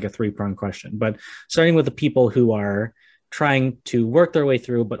almost like a 3-pronged question. But starting with the people who are trying to work their way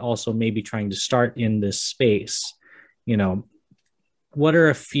through, but also maybe trying to start in this space, what are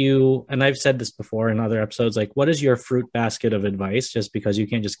a few, and I've said this before in other episodes, like, what is your fruit basket of advice? Just because you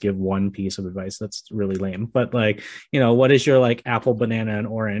can't just give one piece of advice, that's really lame. But like, what is your like apple, banana, and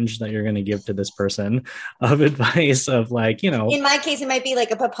orange that you're going to give to this person of advice of like, in my case, it might be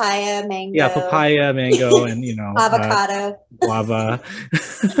like a papaya, mango. Yeah, papaya, mango, and avocado, guava.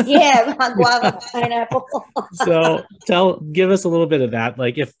 Yeah, guava, pineapple. So give us a little bit of that.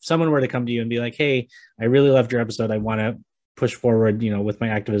 Like, if someone were to come to you and be like, hey, I really loved your episode, I want to push forward, with my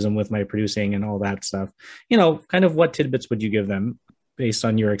activism, with my producing and all that stuff, kind of what tidbits would you give them based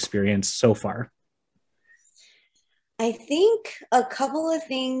on your experience so far? I think a couple of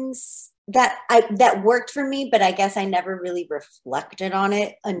things that worked for me, but I guess I never really reflected on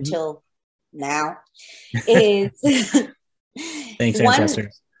it until now is thanks,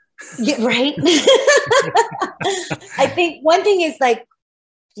 ancestors. Yeah, right. I think one thing is like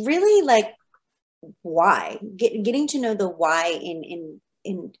really like why, getting to know the why in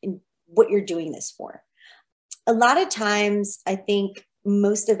what you're doing this for. A lot of times, I think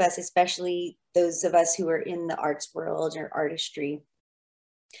most of us, especially those of us who are in the arts world or artistry,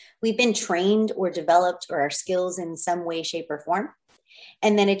 we've been trained or developed or our skills in some way, shape, or form.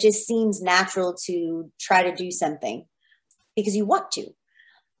 And then it just seems natural to try to do something because you want to,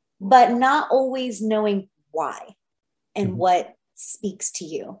 but not always knowing why and what speaks to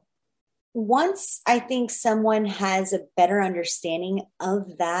you. Once I think someone has a better understanding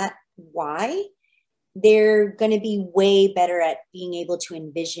of that why, they're going to be way better at being able to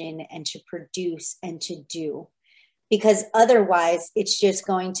envision and to produce and to do. Because otherwise, it's just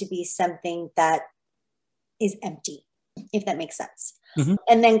going to be something that is empty, if that makes sense. Mm-hmm.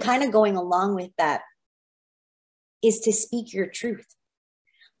 And then kind of going along with that is to speak your truth.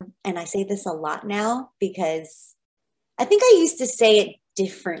 And I say this a lot now because I think I used to say it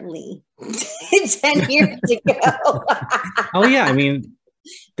differently 10 years ago. Oh yeah, I mean,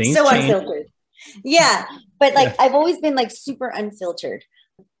 things so change. Unfiltered. Yeah, but like I've always been like super unfiltered,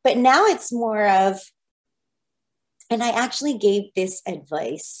 but now it's more of, and I actually gave this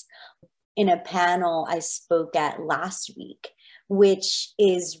advice in a panel I spoke at last week, which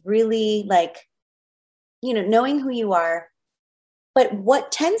is really like, knowing who you are. But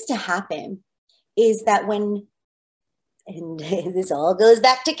what tends to happen is that and this all goes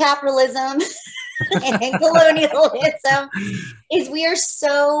back to capitalism and colonialism, is we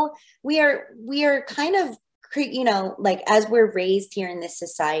are kind of, like as we're raised here in this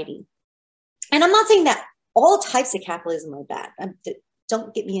society. And I'm not saying that all types of capitalism are bad.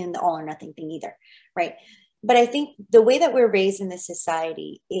 Don't get me in the all or nothing thing either, right? But I think the way that we're raised in this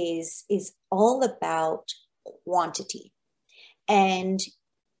society is all about quantity. And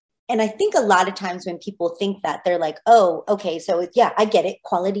I think a lot of times when people think that, they're like, oh, okay, so yeah, I get it,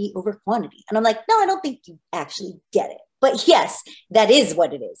 quality over quantity. And I'm like, no, I don't think you actually get it. But yes, that is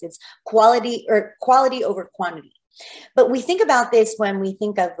what it is. It's quality over quantity. But we think about this when we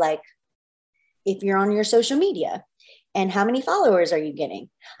think of like, if you're on your social media and how many followers are you getting?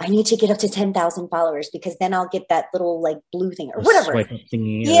 I need to get up to 10,000 followers because then I'll get that little like blue thing or whatever.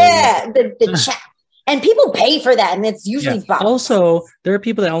 Yeah, the chat. And people pay for that, and it's usually bots. Also, there are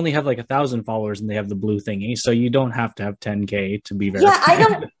people that only have like 1,000 followers and they have the blue thingy, so you don't have to have 10K to be verified. Yeah, I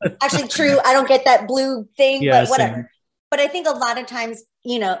don't actually true. I don't get that blue thing, but whatever. Same. But I think a lot of times,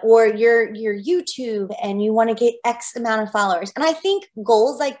 or your YouTube and you want to get X amount of followers, and I think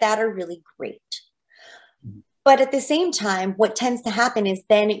goals like that are really great. But at the same time, what tends to happen is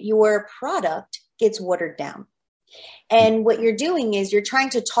then your product gets watered down. And what you're doing is you're trying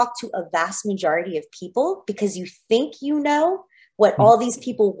to talk to a vast majority of people because you think you know what all these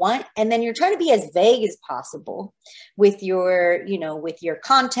people want. And then you're trying to be as vague as possible with your, with your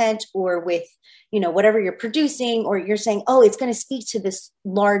content or with, whatever you're producing, or you're saying, oh, it's going to speak to this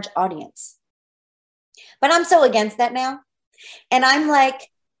large audience. But I'm so against that now. And I'm like,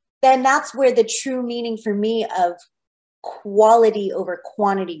 then that's where the true meaning for me of quality over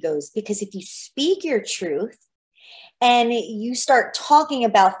quantity goes. Because if you speak your truth, and you start talking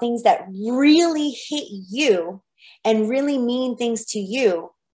about things that really hit you and really mean things to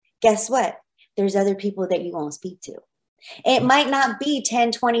you, guess what? There's other people that you won't speak to. It might not be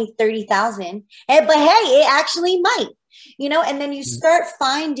 10, 20, 30,000, but hey, it actually might. and then you start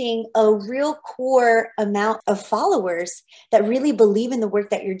finding a real core amount of followers that really believe in the work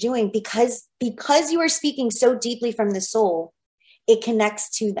that you're doing because you are speaking so deeply from the soul, it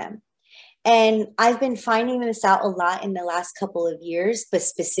connects to them. And I've been finding this out a lot in the last couple of years, but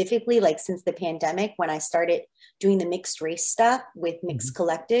specifically like since the pandemic, when I started doing the mixed race stuff with Mixed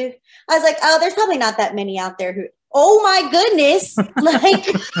Collective, I was like, oh, there's probably not that many out there who, oh my goodness. like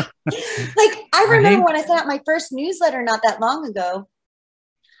I remember when I sent out my first newsletter not that long ago,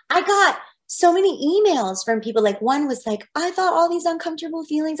 I got so many emails from people. Like one was like, I thought all these uncomfortable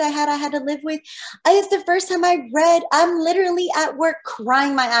feelings I had to live with. It's the first time I read, I'm literally at work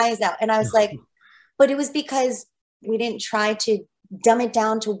crying my eyes out. And I was like, but it was because we didn't try to dumb it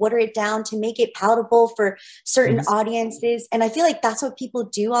down, to water it down, to make it palatable for certain audiences. And I feel like that's what people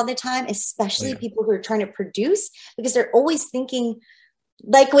do all the time, especially people who are trying to produce, because they're always thinking,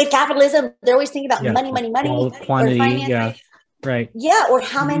 like with capitalism, they're always thinking about money, quantity, or finance. yeah. Right. Yeah. Or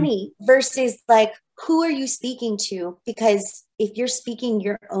how many versus like, who are you speaking to? Because if you're speaking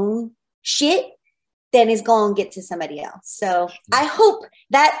your own shit, then it's going to get to somebody else. So I hope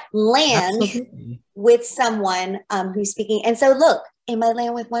that lands with someone who's speaking. And so look, it might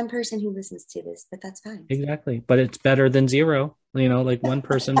land with one person who listens to this, but that's fine. Exactly. But it's better than zero, like one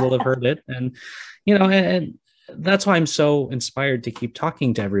person will have heard it. And, and that's why I'm so inspired to keep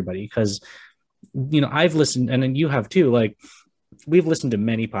talking to everybody. Because, I've listened, and then you have too, like, we've listened to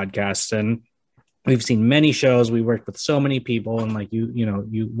many podcasts and we've seen many shows. We worked with so many people, and like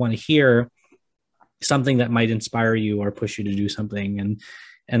you want to hear something that might inspire you or push you to do something.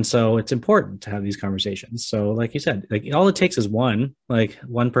 And so it's important to have these conversations. So like you said, like all it takes is one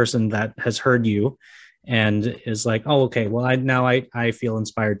person that has heard you and is like, oh, okay, well, I feel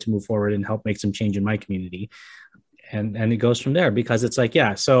inspired to move forward and help make some change in my community. And it goes from there, because it's like,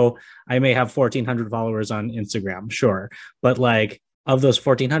 yeah, so I may have 1,400 followers on Instagram, sure. But like, of those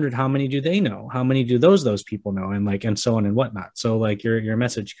 1,400, how many do they know? How many do those people know? And so on and whatnot. So like your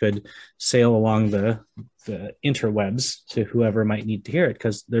message could sail along the interwebs to whoever might need to hear it,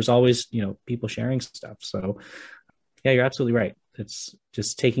 because there's always, people sharing stuff. So yeah, you're absolutely right. It's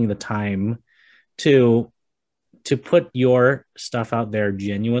just taking the time to put your stuff out there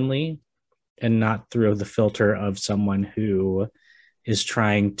genuinely, and not through the filter of someone who is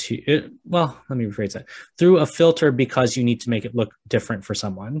trying to, let me rephrase that, through a filter because you need to make it look different for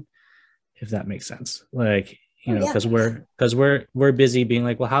someone, if that makes sense. Like, because we're busy being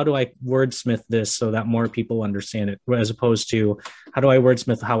like, well, how do I wordsmith this so that more people understand it, as opposed to how do I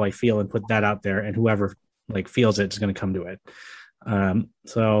wordsmith how I feel and put that out there, and whoever like feels it is going to come to it.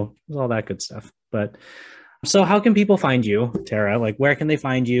 So all that good stuff. But so how can people find you, Tara? Like, where can they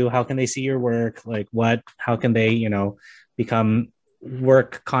find you? How can they see your work? Like how can they, become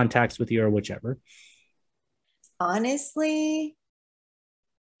work contacts with you or whichever? Honestly,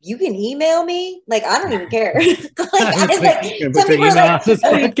 you can email me. Like, I don't even care. Some people are like,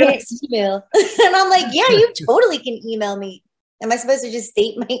 oh, you can't email. And I'm like, yeah, you totally can email me. Am I supposed to just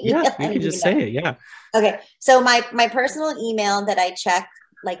state my email? Yeah, you can just say it. Yeah. Okay. So my personal email that I check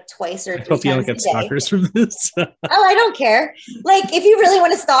like twice or 3 times a day. I hope you don't get stalkers from this. Oh, I don't care. Like, if you really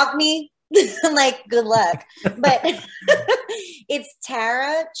want to stalk me, like, good luck. But it's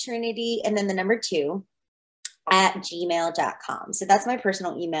Tara Trinity and then the number 2 at gmail.com. So that's my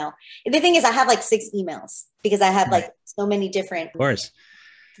personal email. The thing is, I have like 6 emails because I have like so many different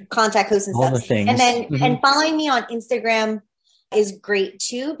contact hosts and stuff. And then and following me on Instagram is great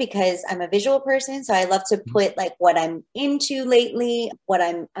too, because I'm a visual person. So I love to put like what I'm into lately, what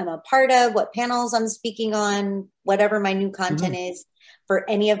I'm a part of, what panels I'm speaking on, whatever my new content is for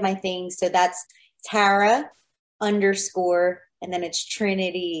any of my things. So that's Tara _ and then it's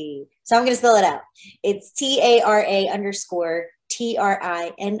Trinity. So I'm going to spell it out. It's TARA _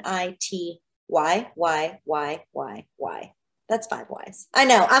 TRINITYYYYYY. That's 5 Ys. I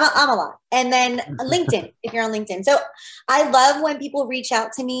know, I'm a lot. And then LinkedIn, if you're on LinkedIn. So I love when people reach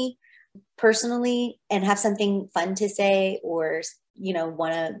out to me personally and have something fun to say, or,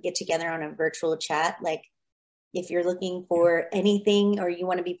 want to get together on a virtual chat. Like, if you're looking for anything, or you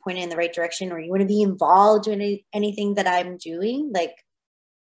want to be pointed in the right direction, or you want to be involved in anything that I'm doing, like,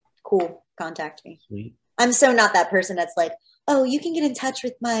 cool, contact me. Sweet. I'm so not that person that's like, oh, you can get in touch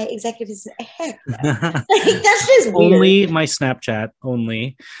with my executive assistant. Heck no. Like, that's just weird. Only my Snapchat,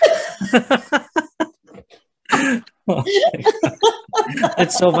 only.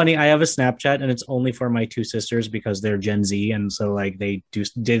 It's so funny. I have a Snapchat and it's only for my 2 sisters because they're Gen Z, and so like they do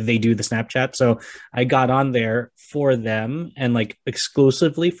the Snapchat. So I got on there for them and like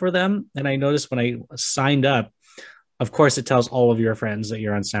exclusively for them. And I noticed when I signed up, of course it tells all of your friends that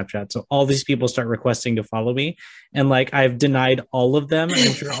you're on Snapchat. So all these people start requesting to follow me, and like I've denied all of them. And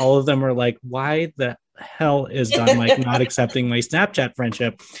I'm sure all of them are like, why the hell is Don Mike not accepting my Snapchat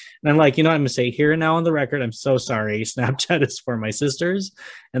friendship? And I'm like, I'm gonna say here and now on the record, I'm so sorry. Snapchat is for my sisters,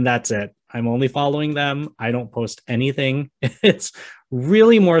 and that's it. I'm only following them. I don't post anything. It's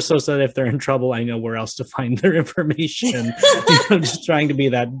really more so that if they're in trouble, I know where else to find their information. I'm just trying to be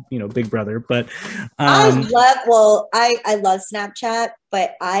that, big brother. But I love Snapchat,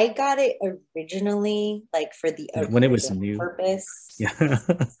 but I got it originally like for the when it was new purpose. Yeah.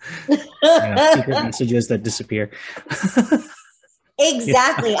 Secret messages that disappear.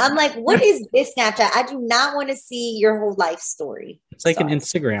 Exactly. I'm like, what is this Snapchat? I do not want to see your whole life story. It's like an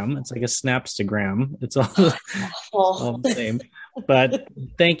Instagram. It's like a Snapstagram. It's all the same. But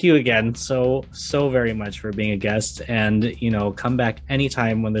thank you again so very much for being a guest, and come back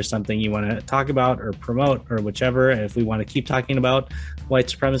anytime when there's something you want to talk about or promote or whichever. If we want to keep talking about white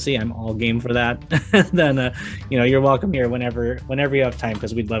supremacy, I'm all game for that. Then you're welcome here whenever you have time,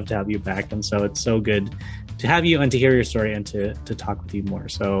 because we'd love to have you back. And so it's so good to have you and to hear your story and to talk with you more.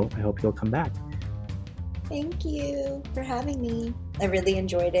 So I hope you'll come back. Thank you for having me. I really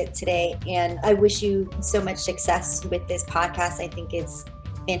enjoyed it today, and I wish you so much success with this podcast. I think it's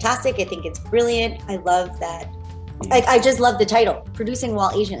fantastic. I think it's brilliant. I love that. I just love the title, Producing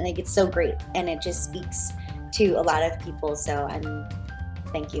While Asian. I think it's so great, and it just speaks to a lot of people. So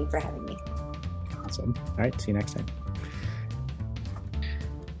thank you for having me. Awesome. All right. See you next time.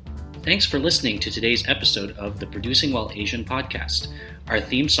 Thanks for listening to today's episode of the Producing While Asian podcast. Our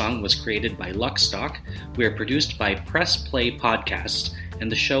theme song was created by Luckstock. We are produced by Press Play Podcast,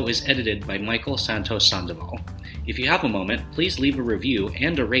 and the show is edited by Michael Santos Sandoval. If you have a moment, please leave a review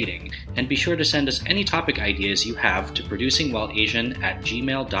and a rating, and be sure to send us any topic ideas you have to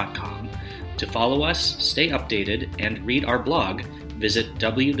producingwhileasian@gmail.com. To follow us, stay updated, and read our blog, visit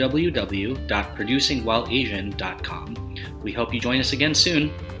www.producingwhileasian.com. We hope you join us again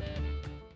soon.